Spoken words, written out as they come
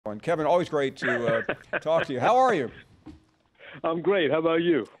And Kevin, always great to talk to you. How are you? I'm great. How about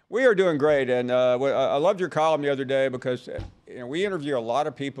you? We are doing great, and I loved your column the other day because we interview a lot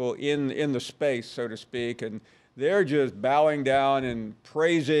of people in the space, so to speak, and they're just bowing down and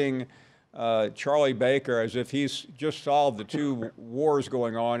praising Charlie Baker as if he's just solved the two wars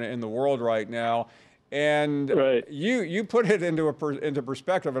going on in the world right now. And right. you put it into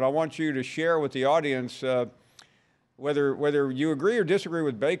perspective, and I want you to share with the audience whether you agree or disagree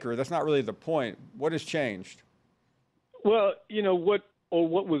with Baker. That's not really the point. What has changed? Well,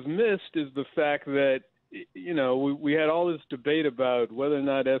 what was missed is the fact that, we had all this debate about whether or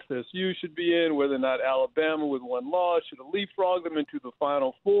not FSU should be in, whether or not Alabama with one loss should have leapfrogged them into the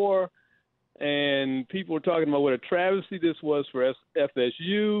Final Four. And people were talking about what a travesty this was for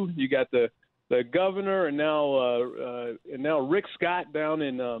FSU. You got the governor and now Rick Scott down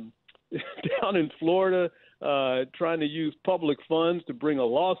in down in Florida trying to use public funds to bring a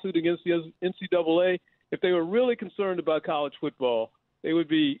lawsuit against the NCAA. If they were really concerned about college football, they would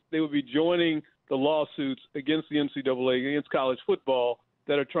be joining the lawsuits against the NCAA, against college football,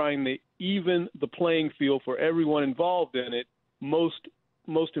 that are trying to even the playing field for everyone involved in it.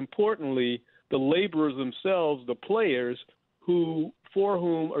 Most importantly, the laborers themselves, the players, for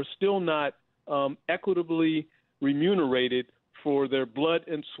whom are still not equitably remunerated for their blood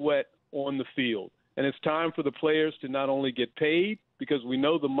and sweat on the field. And it's time for the players to not only get paid, because we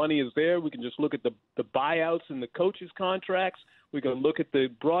know the money is there. We can just look at the buyouts and the coaches' contracts. We can look at the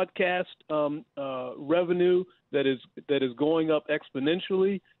broadcast revenue that is going up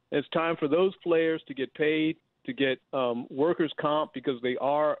exponentially. And it's time for those players to get paid, to get workers' comp because they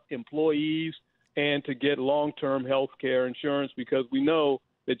are employees, and to get long-term health care insurance, because we know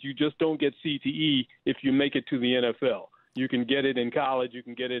that you just don't get CTE if you make it to the NFL. You can get it in college, you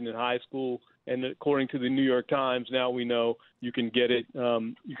can get it in high school, and according to the New York Times, now we know you can get it.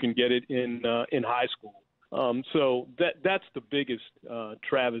 You can get it in high school. So that's the biggest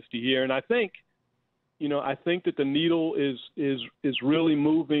travesty here, and I think that the needle is really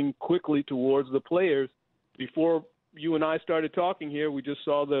moving quickly towards the players. Before you and I started talking here, we just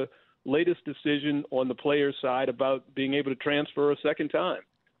saw the latest decision on the players' side about being able to transfer a second time.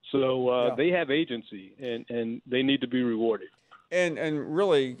 So they have agency, and they need to be rewarded. And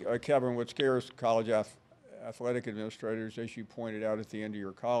really, Kevin, what scares college athletic administrators, as you pointed out at the end of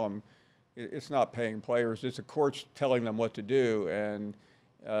your column, it's not paying players. It's the courts telling them what to do. And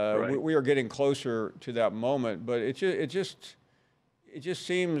right. we are getting closer to that moment. But it just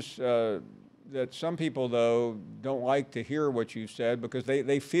seems that some people, though, don't like to hear what you said because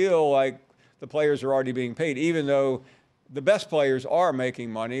they feel like the players are already being paid, even though the best players are making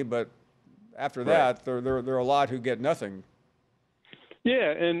money. But after that, there are a lot who get nothing.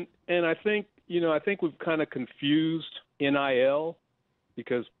 Yeah, and I think we've kind of confused NIL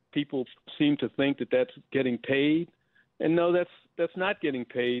because people seem to think that that's getting paid, and no, that's not getting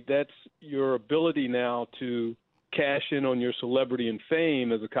paid. That's your ability now to cash in on your celebrity and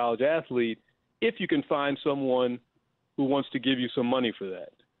fame as a college athlete if you can find someone who wants to give you some money for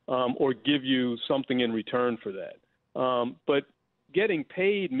that, or give you something in return for that. But getting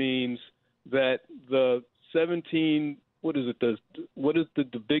paid means that the 17. What is it? What is the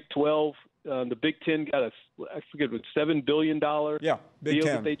Big 12? The Big 10 got I forget what, $7 billion deal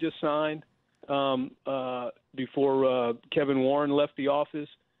that they just signed before Kevin Warren left the office.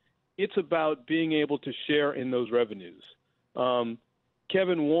 It's about being able to share in those revenues.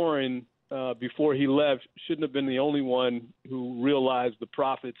 Kevin Warren, before he left, shouldn't have been the only one who realized the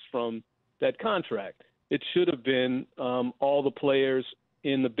profits from that contract. It should have been all the players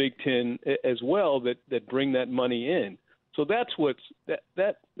in the Big 10 as well that bring that money in. So that's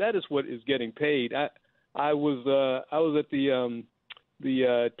that is what is getting paid. I was at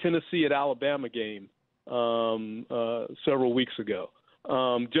the Tennessee at Alabama game several weeks ago,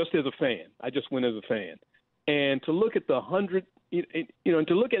 just as a fan. I just went as a fan, and to look at the 100, and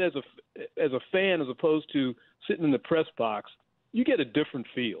to look at it as a fan as opposed to sitting in the press box, you get a different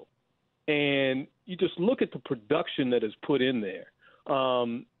feel, and you just look at the production that is put in there,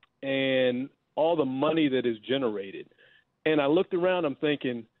 and all the money that is generated. And I looked around, I'm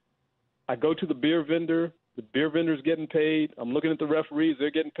thinking, I go to the beer vendor's getting paid. I'm looking at the referees,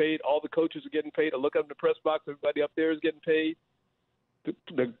 they're getting paid. All the coaches are getting paid. I look up in the press box, everybody up there is getting paid.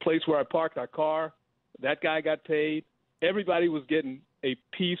 The place where I parked our car, that guy got paid. Everybody was getting a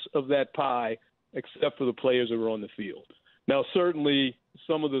piece of that pie except for the players that were on the field. Now, certainly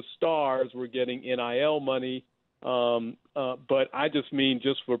some of the stars were getting NIL money, but I just mean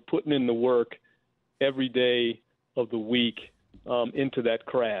just for putting in the work every day of the week into that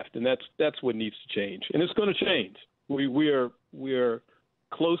craft, and that's what needs to change, and it's going to change. We are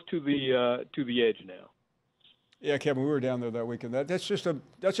close to the edge now. Yeah, Kevin, we were down there that weekend. That's just a.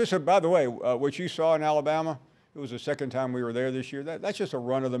 By the way, what you saw in Alabama, it was the second time we were there this year. That's just a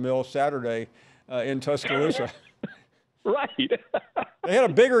run-of-the-mill Saturday in Tuscaloosa. Right. They had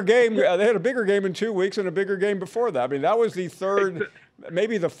a bigger game. They had a bigger game in 2 weeks and a bigger game before that. I mean, that was the third,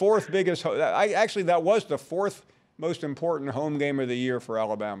 maybe the fourth biggest. Actually, that was the fourth most important home game of the year for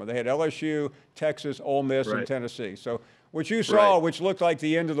Alabama. They had LSU, Texas, Ole Miss, and Tennessee. So what you saw, which looked like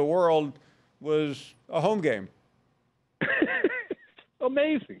the end of the world, was a home game.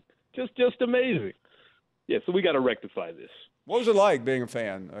 Amazing. Just amazing. Yeah, so we got to rectify this. What was it like being a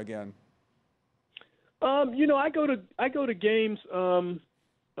fan again? I go to games.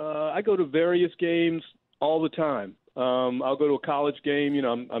 I go to various games all the time. I'll go to a college game.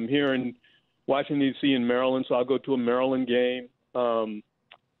 I'm here in Washington D.C. in Maryland, so I'll go to a Maryland game.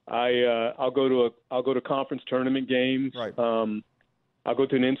 I'll go to conference tournament games. Right. I'll go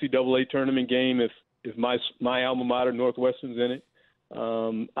to an NCAA tournament game if my alma mater Northwestern's in it.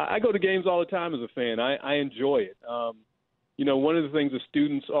 I go to games all the time as a fan. I enjoy it. One of the things the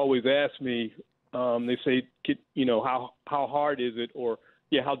students always ask me, they say, how hard is it, or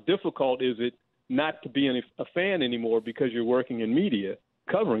how difficult is it not to be a fan anymore because you're working in media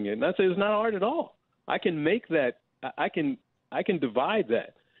covering it? And I say it's not hard at all. I can make that. I can divide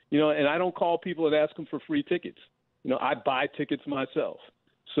that. And I don't call people and ask them for free tickets. I buy tickets myself.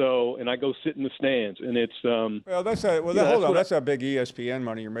 So, and I go sit in the stands, and it's hold on. That's that big ESPN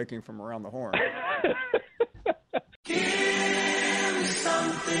money you're making from around the horn.